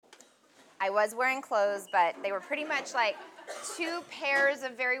I was wearing clothes, but they were pretty much like 2 pairs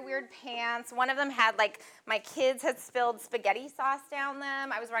of very weird pants. One of them had like, my kids had spilled spaghetti sauce down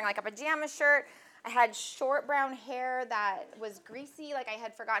them. I was wearing like a pajama shirt. I had short brown hair that was greasy, like I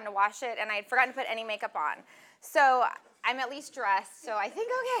had forgotten to wash it, and I had forgotten to put any makeup on. So I'm at least dressed, so I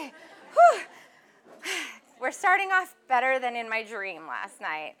think, okay, whew. We're starting off better than in my dream last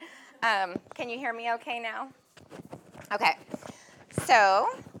night. Can you hear me okay now? Okay, so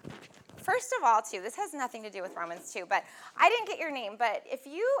first of all, too, this has nothing to do with Romans 2, but I didn't get your name, but if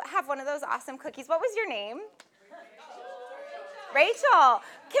you have one of those awesome cookies, what was your name? Rachel.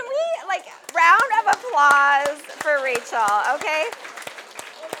 Can we, round of applause for Rachel, okay?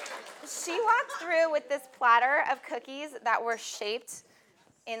 She walked through with this platter of cookies that were shaped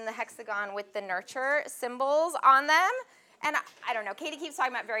in the hexagon with the nurture symbols on them. And I don't know, Katie keeps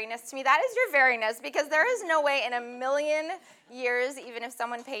talking about veriness to me. That is your veriness, because there is no way in a million years, even if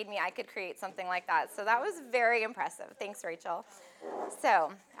someone paid me, I could create something like that. So that was very impressive. Thanks, Rachel. So,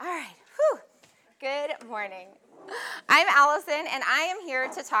 all right. Whew. Good morning. I'm Allison, and I am here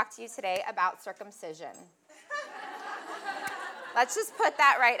to talk to you today about circumcision. Let's just put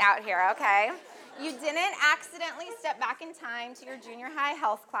that right out here, okay? You didn't accidentally step back in time to your junior high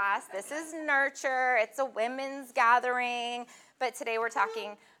health class. This is nurture. It's a women's gathering. But today we're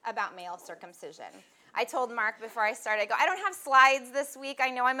talking about male circumcision. I told Mark before I started, I don't have slides this week. I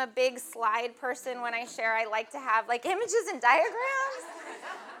know I'm a big slide person when I share. I like to have images and diagrams.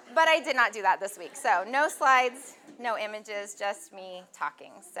 But I did not do that this week. So no slides, no images, just me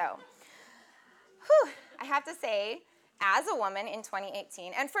talking. So I have to say, as a woman in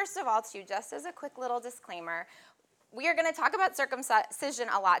 2018, and first of all, too, just as a quick little disclaimer, we are going to talk about circumcision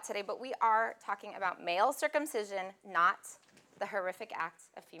a lot today, but we are talking about male circumcision, not the horrific act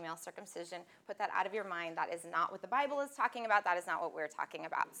of female circumcision. Put that out of your mind. That is not what the Bible is talking about. That is not what we're talking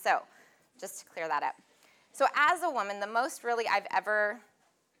about. So just to clear that up. So as a woman, the most really I've ever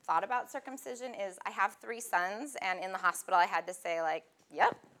thought about circumcision is I have 3 sons, and in the hospital I had to say,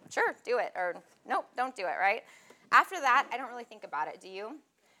 yep, sure, do it, or nope, don't do it, right? After that, I don't really think about it, do you?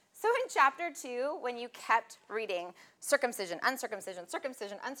 So in chapter 2, when you kept reading circumcision, uncircumcision,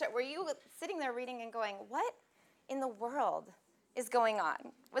 circumcision, were you sitting there reading and going, what in the world is going on?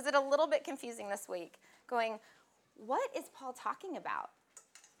 Was it a little bit confusing this week? Going, what is Paul talking about?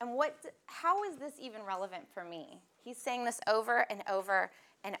 And how is this even relevant for me? He's saying this over and over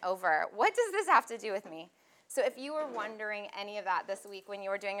and over. What does this have to do with me? So if you were wondering any of that this week when you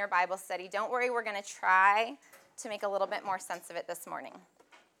were doing your Bible study, don't worry, we're going to try to make a little bit more sense of it this morning.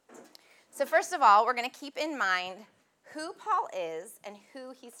 So first of all, we're going to keep in mind who Paul is and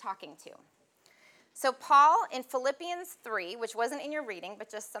who he's talking to. So Paul, in Philippians 3, which wasn't in your reading, but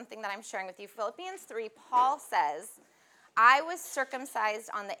just something that I'm sharing with you, Philippians 3, Paul says, I was circumcised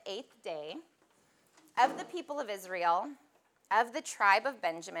on the 8th day of the people of Israel, of the tribe of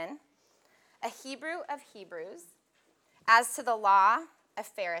Benjamin, a Hebrew of Hebrews, as to the law, a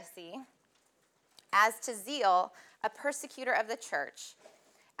Pharisee, as to zeal, a persecutor of the church,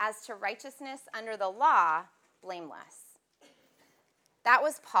 as to righteousness under the law, blameless. That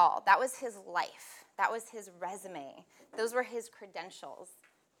was Paul. That was his life. That was his resume. Those were his credentials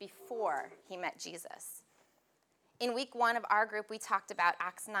before he met Jesus. In week 1 of our group, we talked about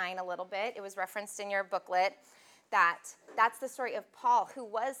Acts 9 a little bit. It was referenced in your booklet. That's the story of Paul, who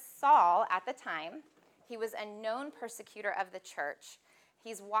was Saul at the time. He was a known persecutor of the church.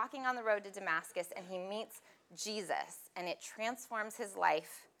 He's walking on the road to Damascus, and he meets Jesus, and it transforms his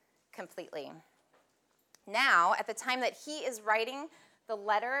life completely. Now, at the time that he is writing the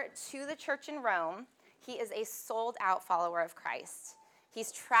letter to the church in Rome, he is a sold-out follower of Christ.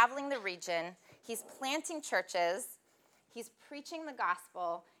 He's traveling the region. He's planting churches. He's preaching the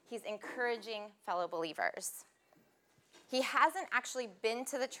gospel. He's encouraging fellow believers. He hasn't actually been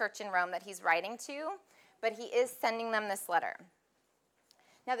to the church in Rome that he's writing to, but he is sending them this letter.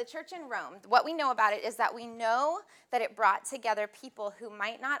 Now, the church in Rome, what we know about it is that we know that it brought together people who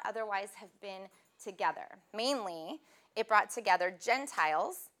might not otherwise have been together. Mainly, it brought together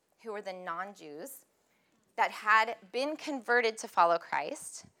Gentiles, who were the non-Jews, that had been converted to follow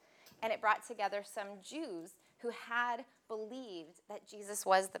Christ, and it brought together some Jews who had believed that Jesus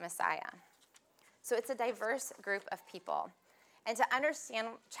was the Messiah. So it's a diverse group of people. And to understand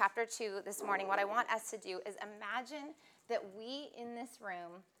chapter 2 this morning, what I want us to do is imagine that we in this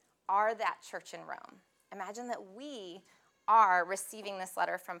room are that church in Rome. Imagine that we are receiving this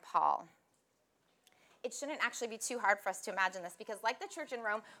letter from Paul. It shouldn't actually be too hard for us to imagine this because like the church in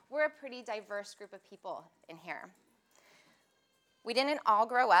Rome, we're a pretty diverse group of people in here. We didn't all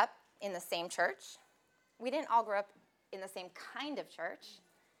grow up in the same church. We didn't all grow up in the same kind of church.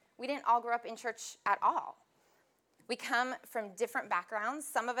 we didn't all grow up in church at all. We come from different backgrounds.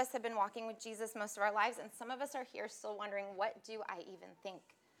 Some of us have been walking with Jesus most of our lives, and some of us are here still wondering, what do I even think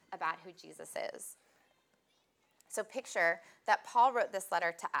about who Jesus is? So picture that Paul wrote this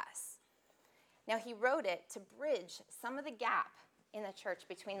letter to us. Now, he wrote it to bridge some of the gap in the church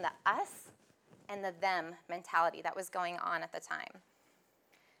between the us and the them mentality that was going on at the time.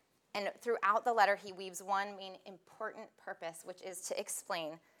 And throughout the letter, he weaves one main important purpose, which is to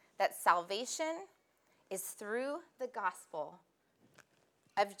explain that salvation is through the gospel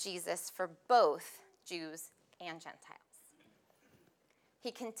of Jesus for both Jews and Gentiles.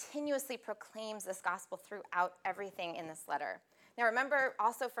 He continuously proclaims this gospel throughout everything in this letter. Now remember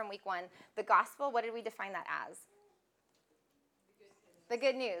also from week 1, the gospel, what did we define that as? The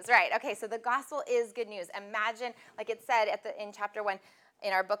good news, right. Okay, so the gospel is good news. Imagine, like it said in chapter 1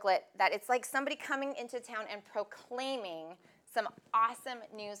 in our booklet, that it's like somebody coming into town and proclaiming some awesome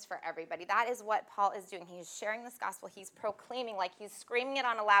news for everybody. That is what Paul is doing. He's sharing this gospel. He's proclaiming, like he's screaming it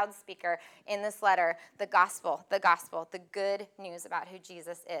on a loudspeaker in this letter, the gospel, the good news about who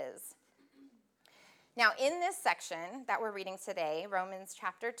Jesus is. Now, in this section that we're reading today, Romans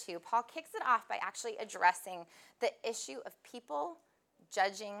chapter 2, Paul kicks it off by actually addressing the issue of people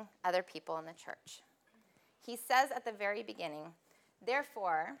judging other people in the church. He says at the very beginning,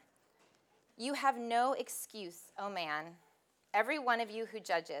 "Therefore, you have no excuse, O man, every one of you who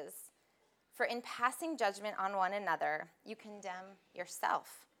judges, for in passing judgment on one another, you condemn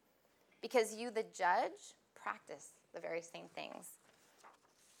yourself, because you, the judge, practice the very same things."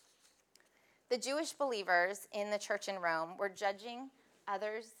 The Jewish believers in the church in Rome were judging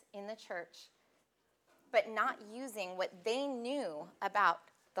others in the church, but not using what they knew about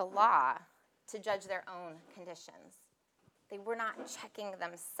the law to judge their own conditions. They were not checking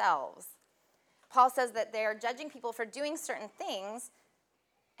themselves. Paul says that they are judging people for doing certain things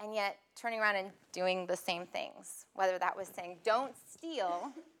and yet turning around and doing the same things, whether that was saying don't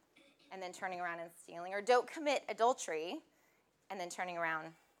steal and then turning around and stealing, or don't commit adultery and then turning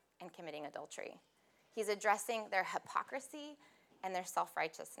around and committing adultery. He's addressing their hypocrisy and their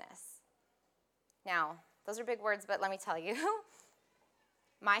self-righteousness. Now, those are big words, but let me tell you,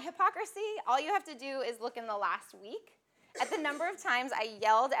 my hypocrisy, all you have to do is look in the last week at the number of times I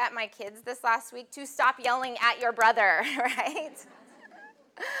yelled at my kids this last week to stop yelling at your brother, right?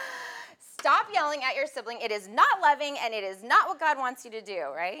 Stop yelling at your sibling. It is not loving, and it is not what God wants you to do,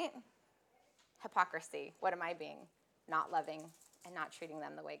 right? Hypocrisy. What am I being? Not loving and not treating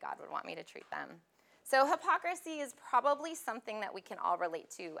them the way God would want me to treat them. So hypocrisy is probably something that we can all relate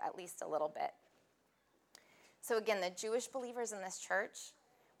to at least a little bit. So again, the Jewish believers in this church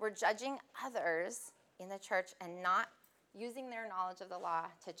were judging others in the church and not using their knowledge of the law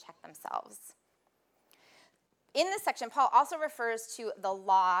to check themselves. In this section, Paul also refers to the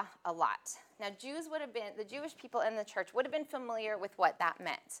law a lot. Now, the Jewish people in the church would have been familiar with what that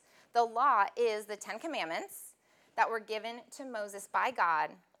meant. The law is the 10 Commandments that were given to Moses by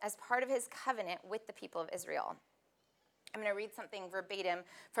God as part of his covenant with the people of Israel. I'm going to read something verbatim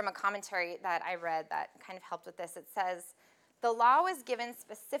from a commentary that I read that kind of helped with this. It says, "The law was given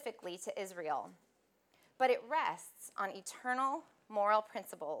specifically to Israel, but it rests on eternal moral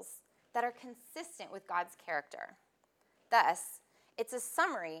principles that are consistent with God's character. Thus, it's a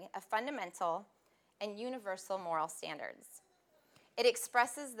summary of fundamental and universal moral standards. It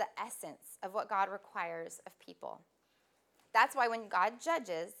expresses the essence of what God requires of people. That's why when God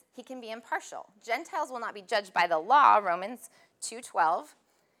judges, he can be impartial. Gentiles will not be judged by the law, Romans 2:12,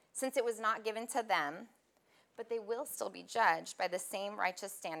 since it was not given to them, but they will still be judged by the same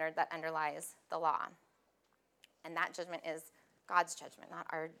righteous standard that underlies the law." And that judgment is God's judgment, not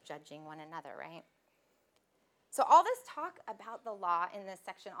our judging one another, right? So all this talk about the law in this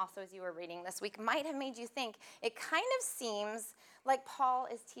section, also as you were reading this week, might have made you think it kind of seems like Paul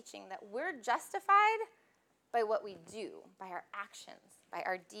is teaching that we're justified by what we do, by our actions, by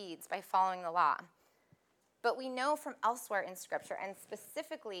our deeds, by following the law. But we know from elsewhere in Scripture, and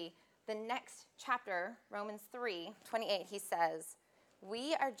specifically the next chapter, Romans 3:28, he says,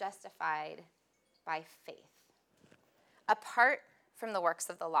 we are justified by faith, apart from the works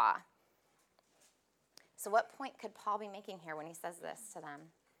of the law. So what point could Paul be making here when he says this to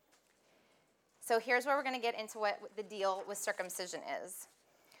them? So here's where we're going to get into what the deal with circumcision is.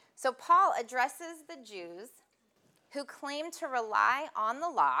 So Paul addresses the Jews who claim to rely on the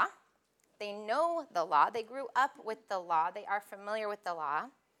law. They know the law. They grew up with the law. They are familiar with the law.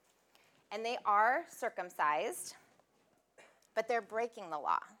 And they are circumcised, but they're breaking the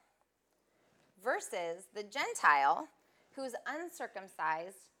law. Versus the Gentile who's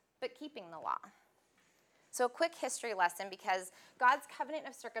uncircumcised, but keeping the law. So a quick history lesson, because God's covenant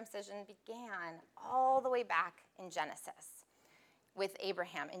of circumcision began all the way back in Genesis with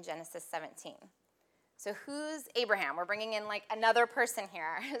Abraham in Genesis 17. So who's Abraham? We're bringing in like another person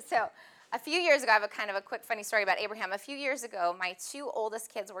here. So a few years ago, I have a kind of a quick funny story about Abraham. A few years ago, my two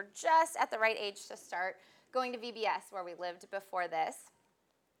oldest kids were just at the right age to start going to VBS, where we lived before this.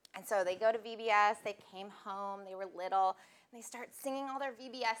 And so they go to VBS, they came home, they were little, and they start singing all their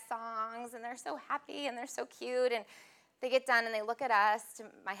VBS songs, and they're so happy, and they're so cute, and they get done, and they look at us, to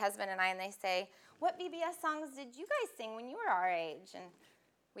my husband and I, and they say, "What VBS songs did you guys sing when you were our age?" And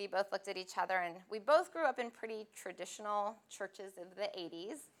we both looked at each other, and we both grew up in pretty traditional churches of the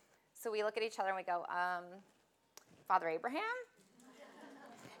 80s, so we look at each other, and we go, Father Abraham?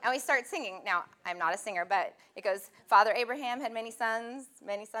 And we start singing. Now, I'm not a singer, but it goes, "Father Abraham had many sons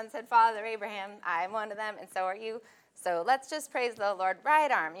had Father Abraham. I'm one of them, and so are you. So let's just praise the Lord." Right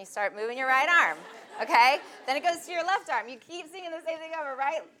arm. You start moving your right arm, okay? Then it goes to your left arm. You keep singing the same thing over.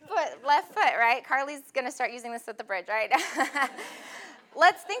 Right foot, left foot, right? Carly's going to start using this at the bridge, right?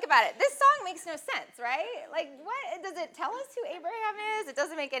 Let's think about it. This song makes no sense, right? Like, what? Does it tell us who Abraham is? It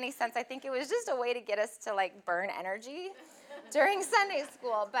doesn't make any sense. I think it was just a way to get us to, like, burn energy during Sunday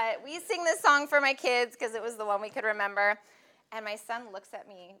school. But we sing this song for my kids because it was the one we could remember. And my son looks at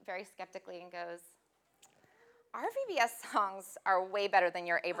me very skeptically and goes, "Our VBS songs are way better than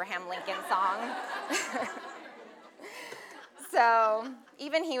your Abraham Lincoln song." So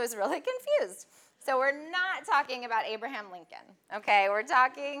even he was really confused. So we're not talking about Abraham Lincoln, okay? We're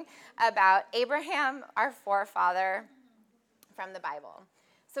talking about Abraham, our forefather from the Bible.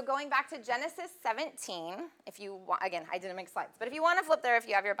 So going back to Genesis 17, if you want, again, I didn't make slides, but if you want to flip there, if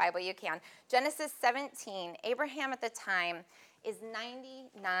you have your Bible, you can. Genesis 17, Abraham at the time is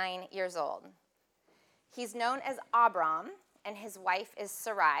 99 years old. He's known as Abram, and his wife is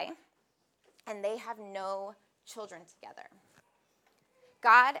Sarai, and they have no children together.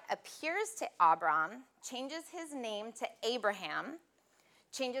 God appears to Abram, changes his name to Abraham,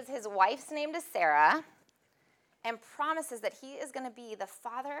 changes his wife's name to Sarah, and promises that he is going to be the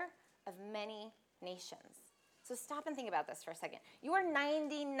father of many nations. So stop and think about this for a second. You are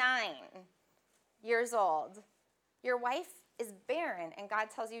 99 years old. Your wife is barren, and God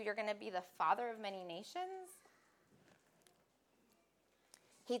tells you you're going to be the father of many nations.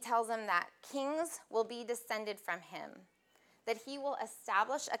 He tells him that kings will be descended from him, that he will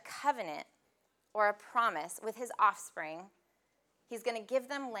establish a covenant or a promise with his offspring. He's going to give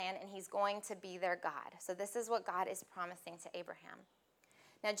them land, and he's going to be their God. So this is what God is promising to Abraham.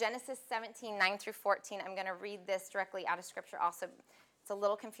 Now, Genesis 17, 9 through 14, I'm going to read this directly out of Scripture also. It's a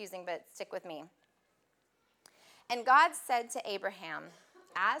little confusing, but stick with me. "And God said to Abraham,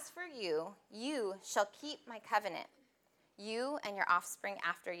 'As for you, you shall keep my covenant, you and your offspring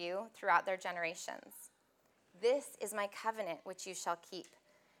after you throughout their generations. This is my covenant which you shall keep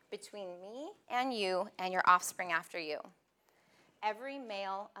between me and you and your offspring after you. Every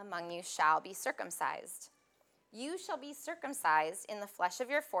male among you shall be circumcised. You shall be circumcised in the flesh of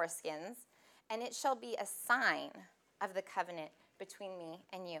your foreskins, and it shall be a sign of the covenant between me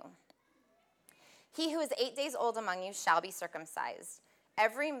and you. He who is 8 days old among you shall be circumcised.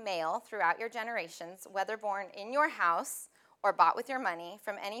 Every male throughout your generations, whether born in your house or bought with your money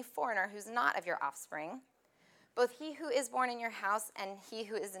from any foreigner who's not of your offspring, both he who is born in your house and he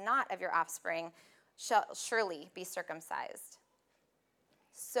who is not of your offspring shall surely be circumcised.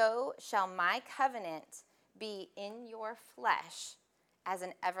 So shall my covenant be in your flesh as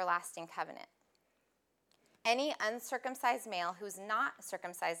an everlasting covenant. Any uncircumcised male who's not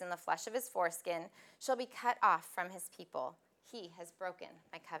circumcised in the flesh of his foreskin shall be cut off from his people. He has broken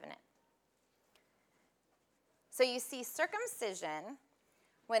my covenant.'" So you see, circumcision,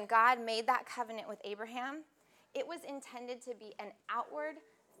 when God made that covenant with Abraham, it was intended to be an outward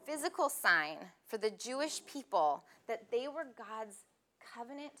physical sign for the Jewish people that they were God's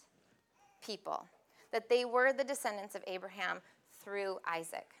covenant people, that they were the descendants of Abraham through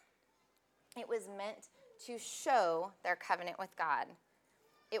Isaac. It was meant to show their covenant with God.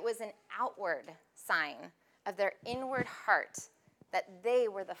 It was an outward sign of their inward heart that they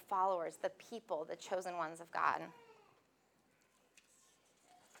were the followers, the people, the chosen ones of God.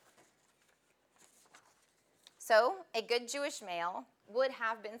 So a good Jewish male would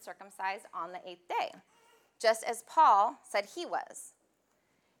have been circumcised on the 8th day, just as Paul said he was.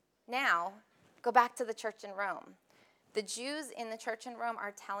 Now, go back to the church in Rome. The Jews in the church in Rome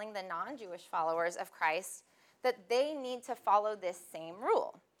are telling the non-Jewish followers of Christ that they need to follow this same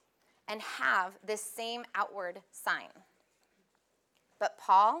rule and have this same outward sign. But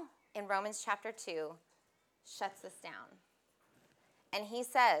Paul, in Romans chapter 2, shuts this down. And he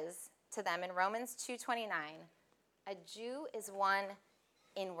says, to them in Romans 2:29, a Jew is one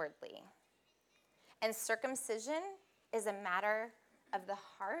inwardly, and circumcision is a matter of the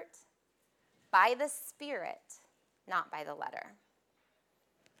heart by the Spirit, not by the letter.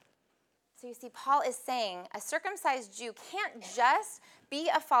 So you see, Paul is saying a circumcised Jew can't just be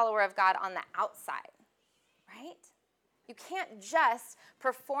a follower of God on the outside, right? You can't just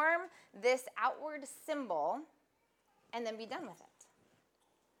perform this outward symbol and then be done with it.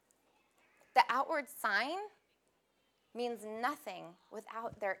 The outward sign means nothing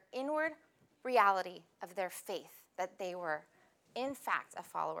without their inward reality of their faith, that they were, in fact, a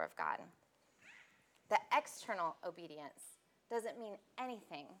follower of God. The external obedience doesn't mean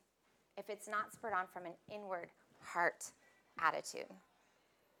anything if it's not spurred on from an inward heart attitude.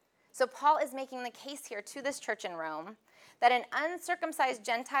 So Paul is making the case here to this church in Rome that an uncircumcised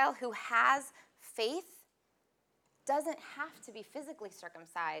Gentile who has faith doesn't have to be physically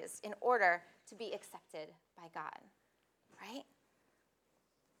circumcised in order to be accepted by God, right?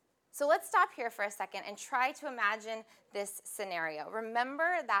 So let's stop here for a second and try to imagine this scenario.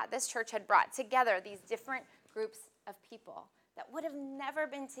 Remember that this church had brought together these different groups of people that would have never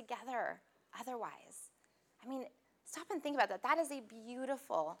been together otherwise. I mean, stop and think about that. That is a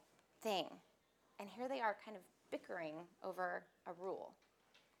beautiful thing. And here they are kind of bickering over a rule,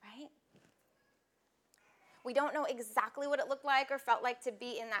 right? We don't know exactly what it looked like or felt like to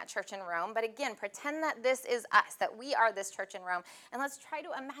be in that church in Rome, but again, pretend that this is us, that we are this church in Rome, and let's try to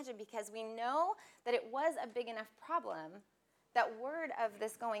imagine, because we know that it was a big enough problem that word of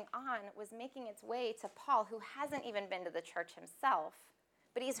this going on was making its way to Paul, who hasn't even been to the church himself,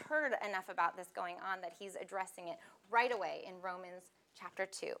 but he's heard enough about this going on that he's addressing it right away in Romans chapter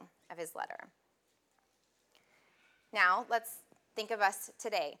 2 of his letter. Now, let's think of us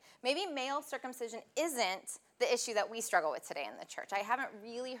today. Maybe male circumcision isn't the issue that we struggle with today in the church. I haven't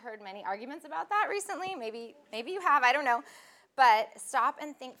really heard many arguments about that recently. Maybe you have, I don't know. But stop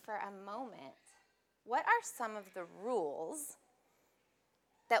and think for a moment. What are some of the rules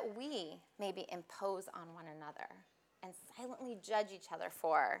that we maybe impose on one another and silently judge each other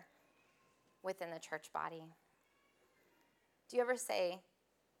for within the church body? Do you ever say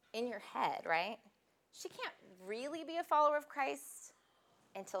in your head, right? She can't really be a follower of Christ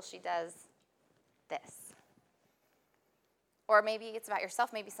until she does this. Or maybe it's about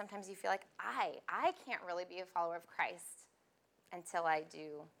yourself. Maybe sometimes you feel like, I can't really be a follower of Christ until I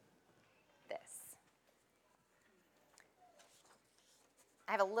do this.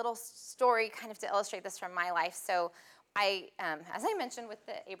 I have a little story kind of to illustrate this from my life. So as I mentioned with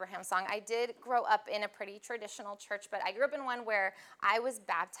the Abraham song, I did grow up in a pretty traditional church, but I grew up in one where I was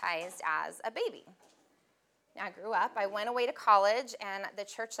baptized as a baby. Now, I grew up, I went away to college, and the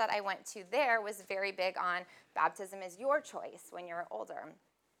church that I went to there was very big on baptism is your choice when you're older.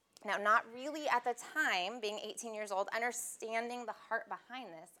 Now, not really at the time, being 18 years old, understanding the heart behind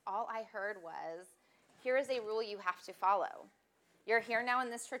this, all I heard was, here is a rule you have to follow. You're here now in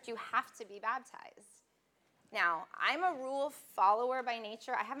this church, you have to be baptized. Now, I'm a rule follower by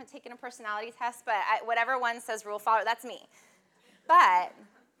nature. I haven't taken a personality test, but whatever one says rule follower, that's me. But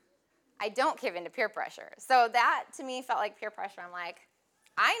I don't give in to peer pressure. So that, to me, felt like peer pressure. I'm like,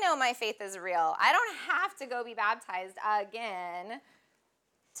 I know my faith is real. I don't have to go be baptized again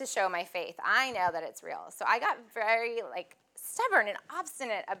to show my faith. I know that it's real. So I got very, stubborn and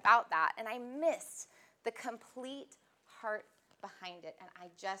obstinate about that, and I missed the complete heart behind it, and I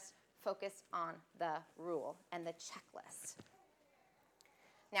just focused on the rule and the checklist.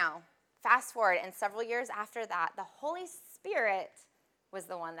 Now, fast forward, and several years after that, the Holy Spirit was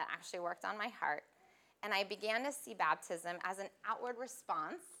the one that actually worked on my heart, and I began to see baptism as an outward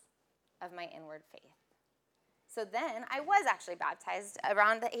response of my inward faith. So then I was actually baptized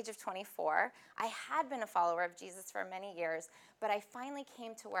around the age of 24. I had been a follower of Jesus for many years, but I finally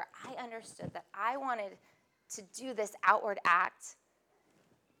came to where I understood that I wanted to do this outward act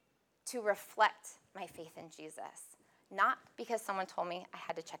to reflect my faith in Jesus, not because someone told me I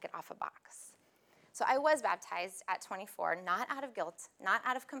had to check it off a box. So I was baptized at 24, not out of guilt, not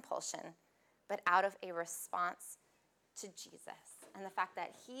out of compulsion, but out of a response to Jesus and the fact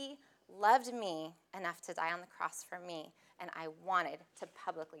that he loved me enough to die on the cross for me, and I wanted to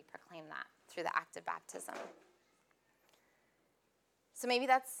publicly proclaim that through the act of baptism. So maybe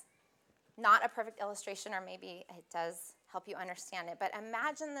that's not a perfect illustration, or maybe it does help you understand it, but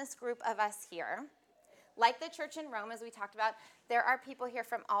imagine this group of us here. Like the church in Rome, as we talked about, there are people here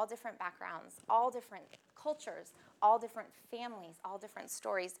from all different backgrounds, all different cultures, all different families, all different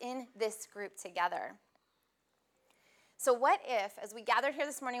stories in this group together. So what if, as we gathered here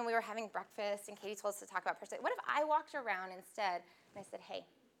this morning, we were having breakfast, and Katie told us to talk about personality, what if I walked around instead and I said, hey,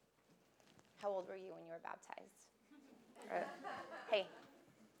 How old were you when you were baptized? Hey,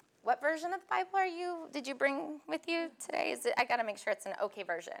 what version of the Bible did you bring with you today? I got to make sure it's an okay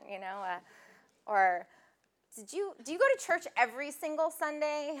version, or do you go to church every single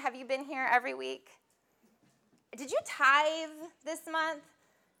Sunday? Have you been here every week? Did you tithe this month?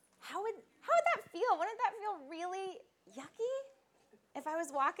 How would that feel? Wouldn't that feel really yucky if I was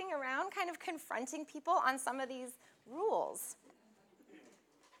walking around kind of confronting people on some of these rules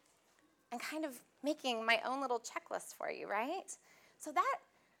and kind of making my own little checklist for you, right? So that,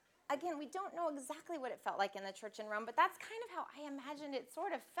 again, we don't know exactly what it felt like in the church in Rome, but that's kind of how I imagined it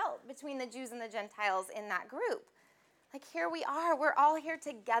sort of felt between the Jews and the Gentiles in that group. Like, here we are. We're all here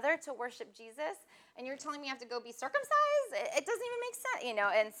together to worship Jesus, and you're telling me I have to go be circumcised? It doesn't even make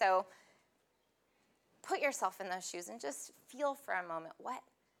sense, And so put yourself in those shoes and just feel for a moment what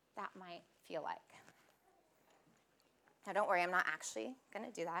that might feel like. Now, don't worry. I'm not actually going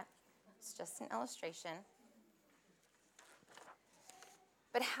to do that. It's just an illustration.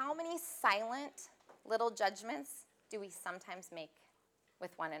 But how many silent little judgments do we sometimes make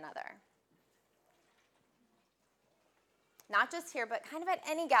with one another? Not just here, but kind of at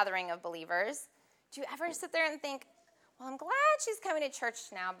any gathering of believers. Do you ever sit there and think, well, I'm glad she's coming to church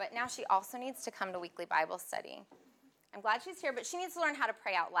now, but now she also needs to come to weekly Bible study. I'm glad she's here, but she needs to learn how to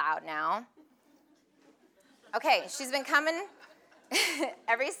pray out loud now. Okay, she's been coming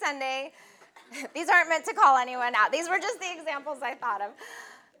every Sunday. These aren't meant to call anyone out. These were just the examples I thought of.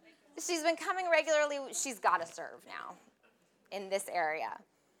 She's been coming regularly. She's got to serve now in this area.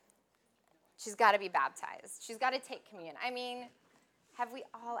 She's got to be baptized. She's got to take communion. I mean, have we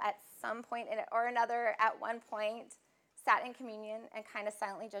all at some point or another at one point sat in communion and kind of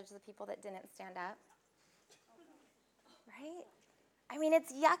silently judged the people that didn't stand up? Right? I mean,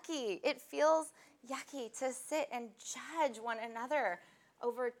 it's yucky. It feels yucky to sit and judge one another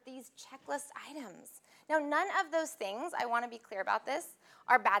over these checklist items. Now, none of those things, I want to be clear about this,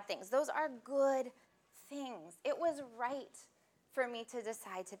 are bad things. Those are good things. It was right for me to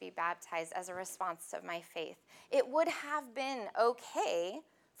decide to be baptized as a response to my faith. It would have been okay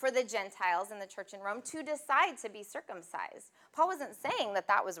for the Gentiles in the church in Rome to decide to be circumcised. Paul wasn't saying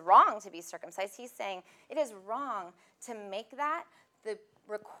that was wrong to be circumcised. He's saying it is wrong to make that the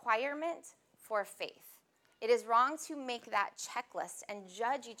requirement for faith. It is wrong to make that checklist and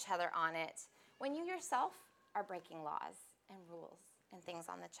judge each other on it when you yourself are breaking laws and rules and things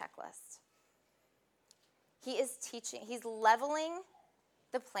on the checklist. He is teaching, he's leveling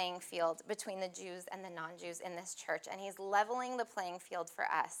the playing field between the Jews and the non-Jews in this church, and he's leveling the playing field for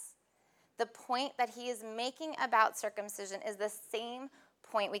us. The point that he is making about circumcision is the same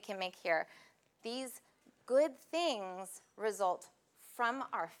point we can make here. These good things result from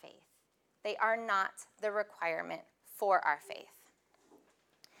our faith. They are not the requirement for our faith.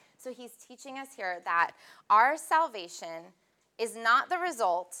 So he's teaching us here that our salvation is not the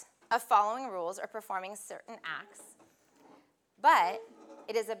result of following rules or performing certain acts, but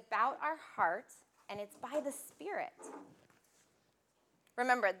it is about our heart, and it's by the Spirit.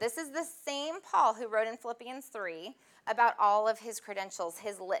 Remember, this is the same Paul who wrote in Philippians 3 about all of his credentials,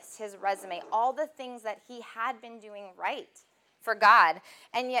 his list, his resume, all the things that he had been doing right for God.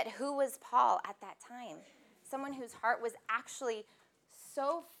 And yet, who was Paul at that time? Someone whose heart was actually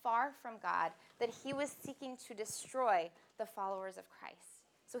so far from God that he was seeking to destroy the followers of Christ.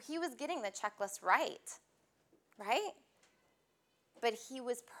 So he was getting the checklist right? But he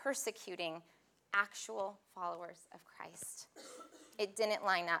was persecuting actual followers of Christ. It didn't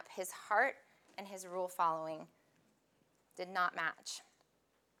line up. His heart and his rule following did not match.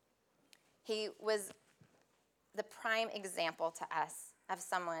 He was the prime example to us of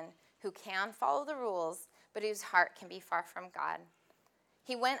someone who can follow the rules, but whose heart can be far from God.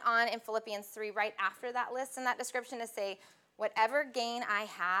 He went on in Philippians 3 right after that list and that description to say, whatever gain I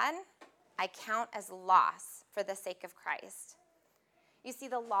had, I count as loss for the sake of Christ. You see,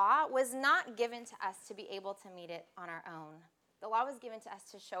 the law was not given to us to be able to meet it on our own. The law was given to us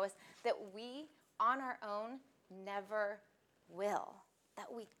to show us that we, on our own, never will,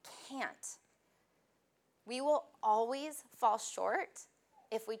 that we can't. We will always fall short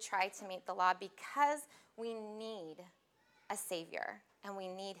if we try to meet the law because we need a Savior and we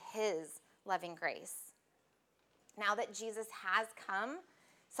need his loving grace. Now that Jesus has come,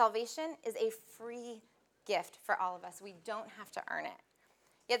 salvation is a free gift for all of us. We don't have to earn it.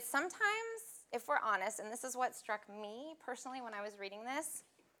 Yet sometimes, if we're honest, and this is what struck me personally when I was reading this,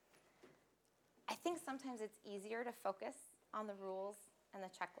 I think sometimes it's easier to focus on the rules and the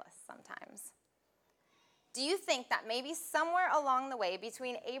checklist sometimes. Do you think that maybe somewhere along the way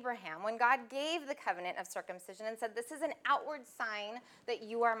between Abraham, when God gave the covenant of circumcision and said, this is an outward sign that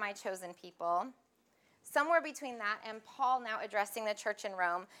you are my chosen people, somewhere between that and Paul now addressing the church in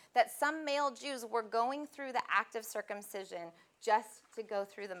Rome, that some male Jews were going through the act of circumcision just to go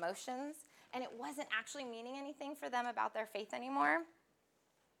through the motions, and it wasn't actually meaning anything for them about their faith anymore?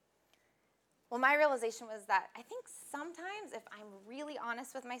 Well, my realization was that I think sometimes, if I'm really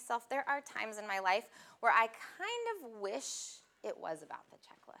honest with myself, there are times in my life where I kind of wish it was about the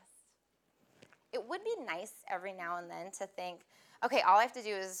checklist. It would be nice every now and then to think, okay, all I have to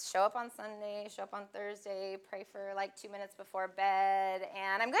do is show up on Sunday, show up on Thursday, pray for like 2 minutes before bed,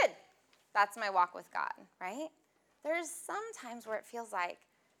 and I'm good. That's my walk with God, right? There's some times where it feels like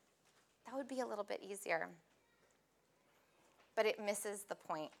that would be a little bit easier, but it misses the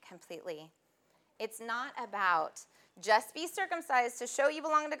point completely. It's not about just be circumcised to show you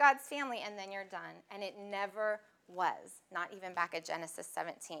belong to God's family and then you're done. And it never was, not even back at Genesis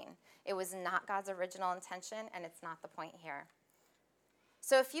 17. It was not God's original intention, and it's not the point here.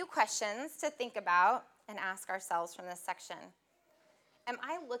 So a few questions to think about and ask ourselves from this section. Am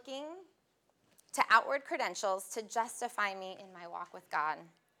I looking to outward credentials to justify me in my walk with God?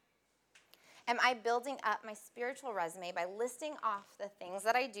 Am I building up my spiritual resume by listing off the things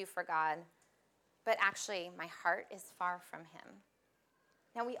that I do for God, but actually my heart is far from him?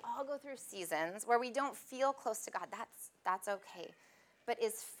 Now, we all go through seasons where we don't feel close to God. That's okay. But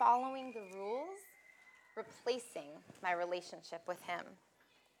is following the rules replacing my relationship with him?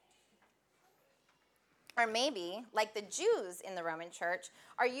 Or maybe, like the Jews in the Roman church,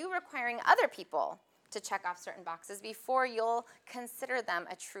 are you requiring other people to check off certain boxes before you'll consider them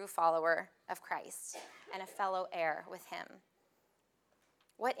a true follower of Christ and a fellow heir with him?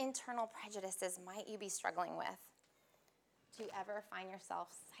 What internal prejudices might you be struggling with? Do you ever find yourself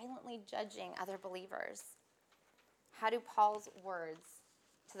silently judging other believers? How do Paul's words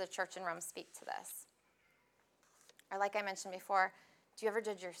to the church in Rome speak to this? Or like I mentioned before, do you ever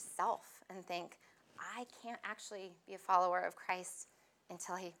judge yourself and think, I can't actually be a follower of Christ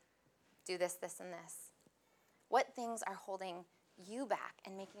until I do this, this, and this? What things are holding you back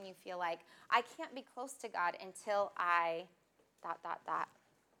and making you feel like, I can't be close to God until I ...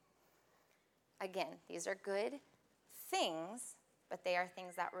 Again, these are good things, but they are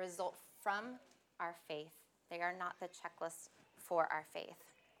things that result from our faith. They are not the checklist for our faith.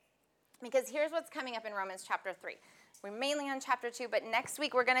 Because here's what's coming up in Romans chapter 3. We're mainly on chapter 2, but next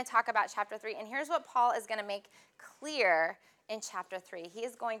week we're going to talk about chapter 3. And here's what Paul is going to make clear in chapter 3. He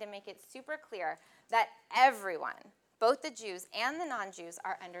is going to make it super clear that everyone, both the Jews and the non-Jews,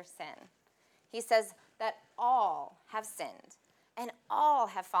 are under sin. He says that all have sinned and all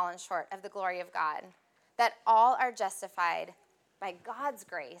have fallen short of the glory of God, that all are justified by God's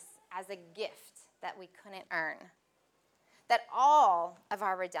grace as a gift that we couldn't earn, that all of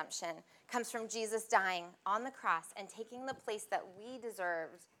our redemption comes from Jesus dying on the cross and taking the place that we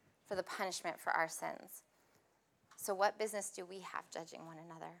deserved for the punishment for our sins. So what business do we have judging one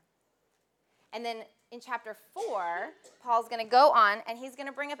another? And then in chapter 4, Paul's going to go on, and he's going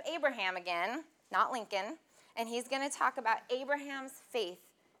to bring up Abraham again, not Lincoln, and he's going to talk about Abraham's faith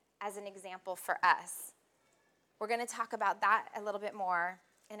as an example for us. We're going to talk about that a little bit more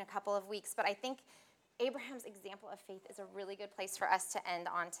in a couple of weeks, but I think Abraham's example of faith is a really good place for us to end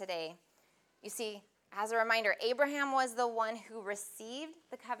on today. You see, as a reminder, Abraham was the one who received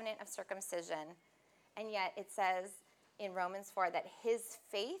the covenant of circumcision, and yet it says in Romans 4 that his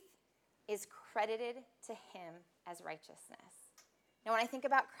faith is credited to him as righteousness. Now, when I think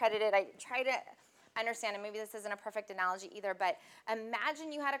about credited, I try to understand, and maybe this isn't a perfect analogy either, but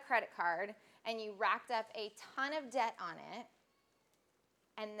imagine you had a credit card and you racked up a ton of debt on it,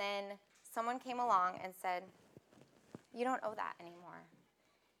 and then someone came along and said, you don't owe that anymore.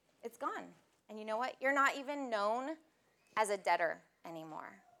 It's gone. And you know what? You're not even known as a debtor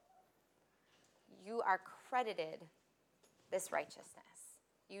anymore. You are credited this righteousness.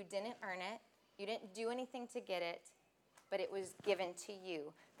 You didn't earn it. You didn't do anything to get it, but it was given to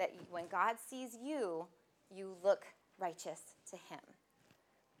you. That when God sees you, you look righteous to him.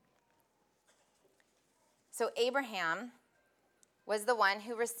 So Abraham was the one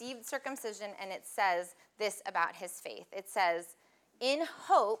who received circumcision, and it says this about his faith. It says, in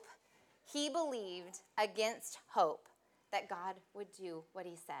hope, he believed against hope that God would do what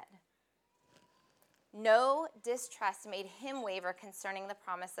he said. No distrust made him waver concerning the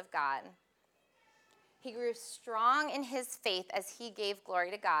promise of God. He grew strong in his faith as he gave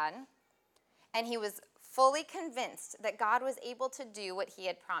glory to God, and he was fully convinced that God was able to do what he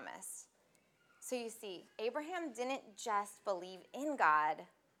had promised. So you see, Abraham didn't just believe in God,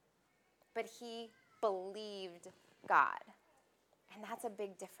 but he believed God. And that's a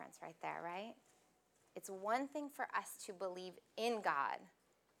big difference right there, right? It's one thing for us to believe in God.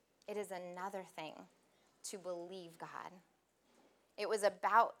 It is another thing to believe God. It was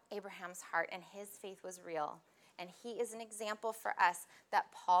about Abraham's heart, and his faith was real. And he is an example for us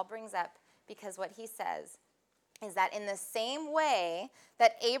that Paul brings up, because what he says is that in the same way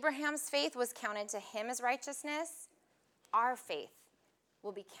that Abraham's faith was counted to him as righteousness, our faith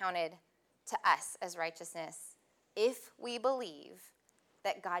will be counted to us as righteousness if we believe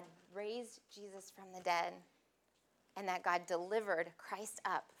that God raised Jesus from the dead and that God delivered Christ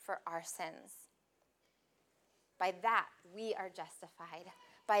up for our sins. By that, we are justified.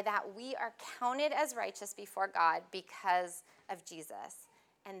 By that, we are counted as righteous before God because of Jesus.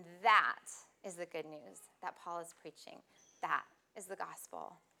 And that is the good news that Paul is preaching. That is the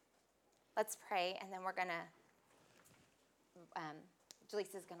gospel. Let's pray, and then we're going to,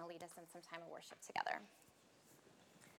 Jaleesa's going to lead us in some time of worship together.